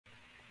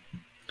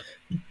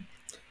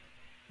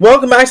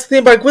Welcome back to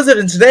Theme Park Wizard,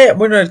 and today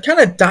we're going to kind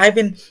of dive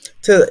into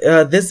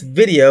this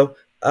video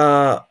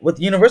with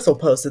Universal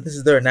posted. This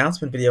is their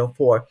announcement video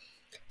for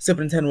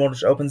Super Nintendo World,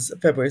 which opens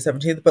February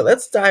 17th. But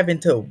let's dive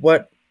into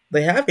what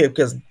they have here,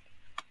 because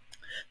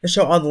they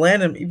show all the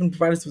land and even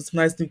provide us with some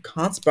nice new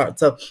concept art.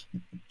 So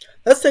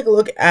let's take a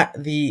look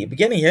at the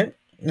beginning here.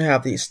 You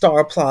have the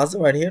Star Plaza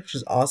right here, which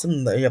is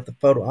awesome. You have the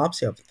photo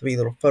ops. You have the 3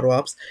 little photo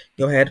ops.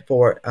 Go ahead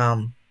for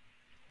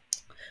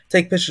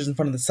take pictures in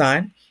front of the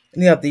sign.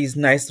 And you have these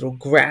nice little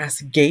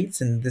grass gates,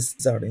 and this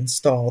is already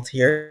installed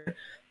here.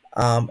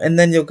 And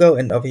then you'll go,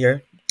 and over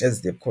here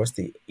is, of course,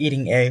 the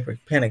eating area for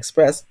Pan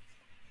Express.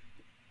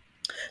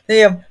 Then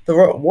you have the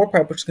warp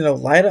pipe, which is going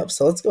to light up.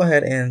 So let's go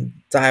ahead and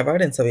dive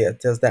right in. So yeah, it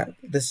does that.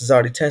 This is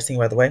already testing,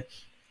 by the way.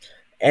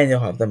 And you'll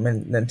have the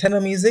Nintendo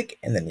music,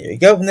 and then here you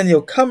go. And then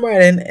you'll come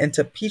right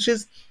into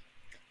Peach's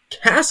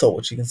Castle,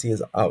 which you can see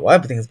is well,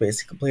 everything is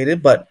basically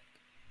completed, but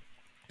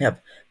you have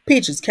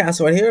Peach's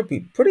Castle right here. It'll be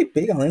pretty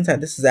big on the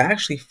inside. This is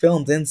actually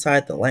filmed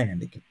inside the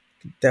land. You can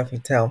definitely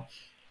tell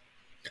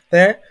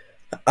there.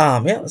 Yeah,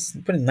 this is a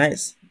pretty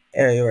nice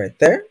area right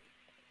there.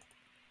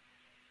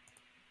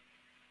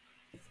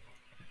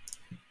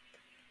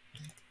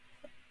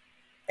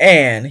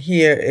 And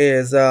here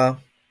is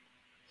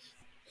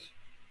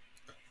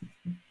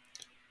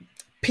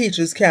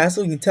Peach's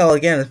Castle. You can tell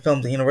again it's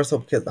filmed at Universal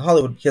because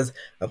Hollywood because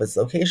of its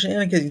location,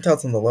 and because you can tell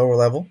it's on the lower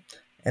level.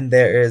 And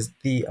there is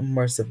the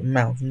immersive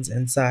mountains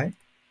inside.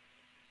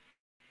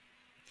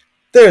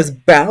 There's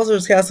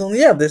Bowser's Castle, and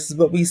yeah, this is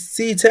what we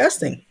see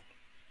testing.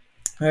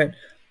 Alright,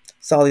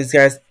 saw these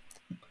guys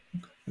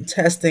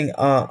testing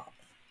on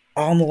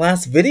the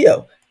last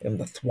video. And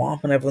the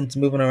thwomp and everyone's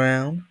moving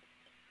around.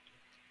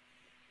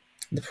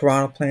 The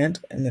piranha plant,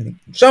 and then you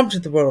jump to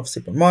the world of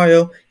Super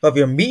Mario. You have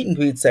your meet and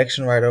greet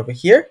section right over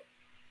here.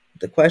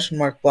 The question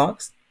mark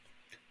blocks.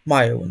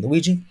 Mario and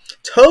Luigi.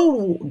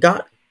 Toad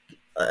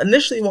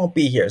initially won't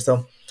be here,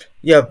 so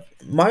you have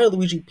Mario,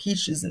 Luigi,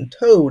 Peaches, and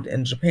Toad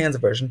in Japan's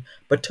version,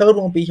 but Toad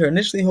won't be here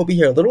initially. He'll be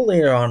here a little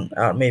later on,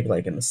 maybe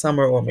like in the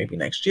summer or maybe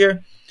next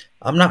year.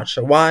 I'm not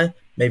sure why.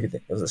 Maybe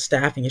there was a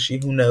staffing issue,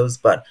 who knows,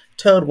 but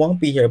Toad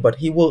won't be here, but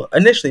he will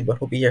initially, but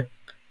he'll be here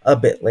a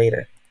bit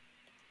later.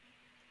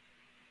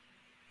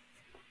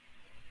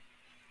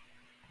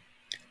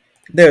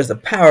 There's the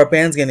power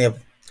bands. Again, you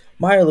have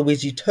Mario,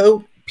 Luigi,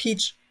 Toad,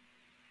 Peach,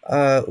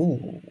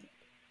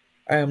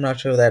 I'm not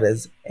sure who that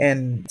is,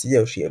 and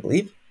Yoshi, I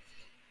believe.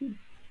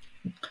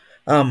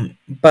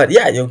 But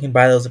yeah, you can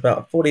buy those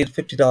about $40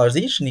 to $50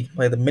 each, and you can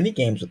play the mini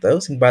games with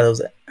those. You can buy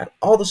those at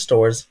all the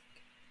stores,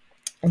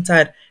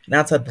 inside and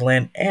outside the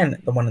land, and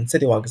the one in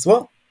City Walk as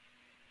well.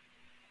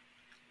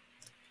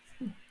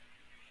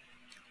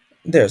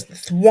 There's the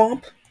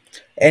Thwomp,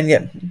 and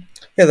yeah,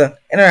 here's the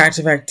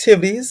interactive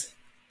activities.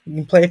 You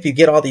can play if you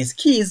get all these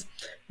keys.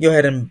 Go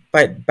ahead and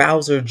fight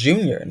Bowser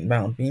Jr. in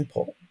Mount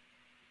Beanpole.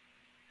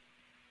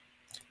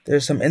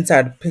 There's some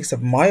inside pics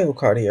of Mario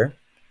Kart here.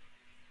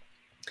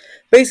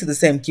 Basically the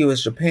same queue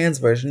as Japan's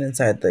version.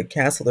 Inside the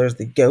castle, there's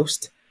the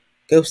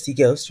ghosty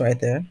ghost right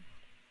there.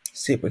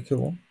 Super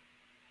cool.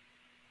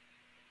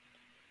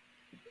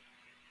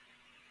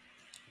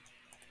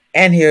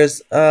 And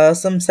here's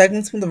some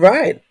segments from the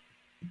ride.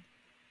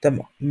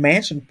 The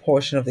mansion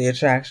portion of the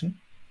attraction.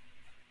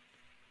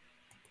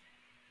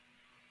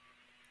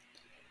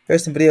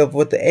 Here's some video of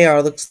what the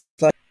AR looks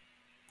like.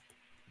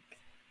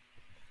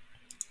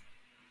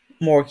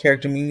 More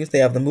character menus. They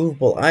have the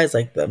movable eyes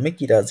like the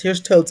Mickey does. Here's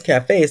Toad's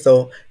Cafe,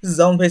 so this is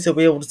the only place you'll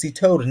be able to see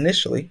Toad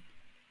initially.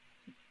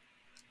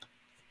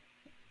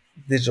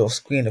 Digital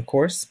screen, of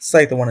course. It's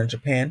like the one in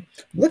Japan.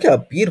 Look how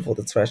beautiful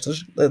this fresh.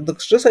 It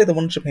looks just like the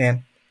one in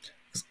Japan.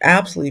 It's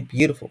absolutely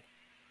beautiful.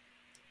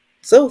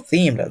 So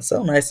themed. It's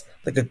so nice.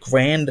 Like a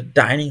grand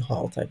dining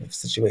hall type of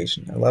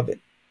situation. I love it.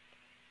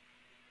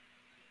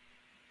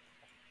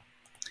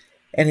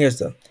 And here's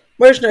the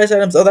merchandise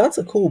items. Oh, that's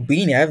a cool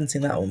beanie. I haven't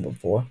seen that one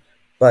before.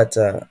 But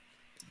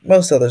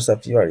most other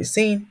stuff you've already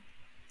seen.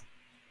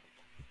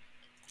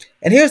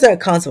 And here's that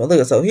concept.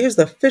 Look, so here's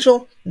the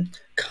official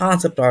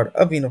concept art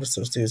of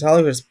Universal Studios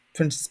Hollywood's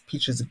Princess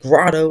Peach's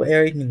grotto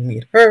area. You can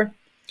meet her.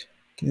 You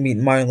can meet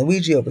Mario and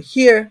Luigi over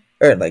here.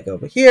 Or like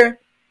over here.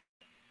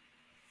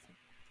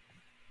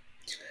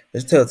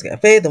 There's Toad's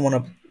Cafe, the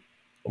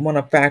one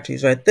up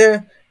factories right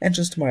there.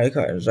 Entrance to Mario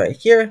Kart is right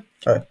here.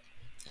 Or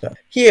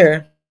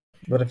here.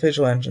 But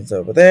official entrance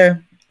over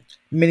there.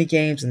 Mini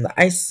games in the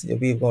ice. You'll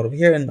be able to go over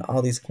here, and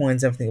all these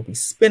coins, everything will be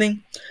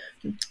spinning.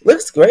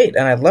 Looks great,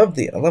 and I love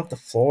the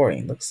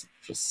flooring. Looks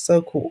just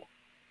so cool.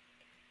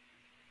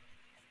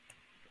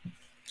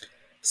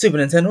 Super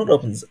Nintendo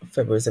opens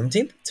February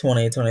 17th,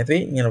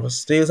 2023, Universal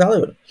Studios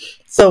Hollywood.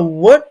 So,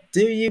 what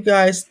do you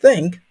guys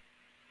think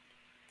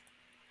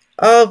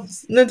of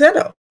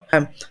Nintendo?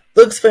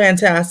 Looks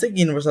fantastic.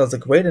 Universal has a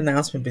great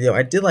announcement video.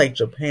 I did like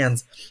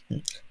Japan's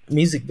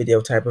music video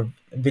type of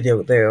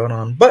video they're going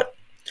on, but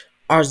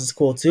ours is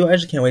cool too. I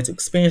just can't wait to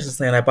experience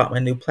this land. I bought my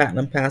new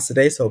Platinum Pass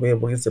today, so I'll be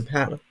able to get some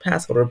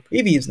pass holder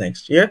previews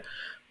next year.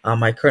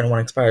 My current one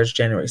expires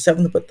January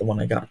 7th, but the one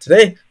I got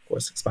today, of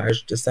course,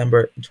 expires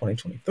December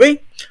 2023.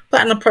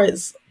 Platinum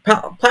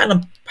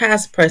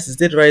Pass prices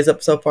did raise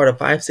up so far to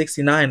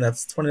 $569.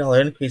 That's a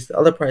 $20 increase. The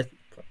other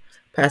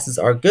passes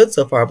are good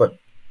so far, but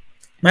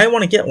might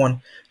want to get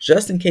one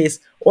just in case,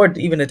 or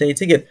even a day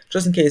ticket,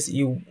 just in case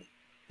you,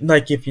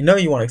 like, if you know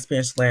you want to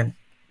experience the land,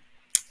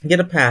 get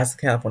a pass,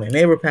 California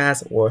Neighbor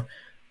Pass, or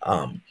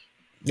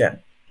yeah,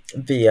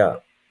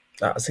 the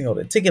single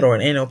day ticket or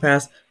an annual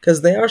pass,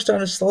 because they are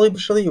starting to slowly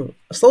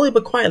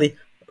but quietly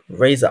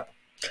raise up.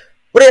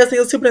 What do you guys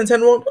think of Super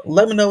Nintendo World?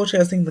 Let me know what you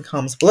guys think in the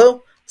comments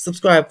below.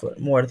 Subscribe for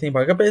more theme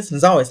park updates, and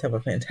as always, have a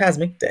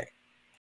fantastic day.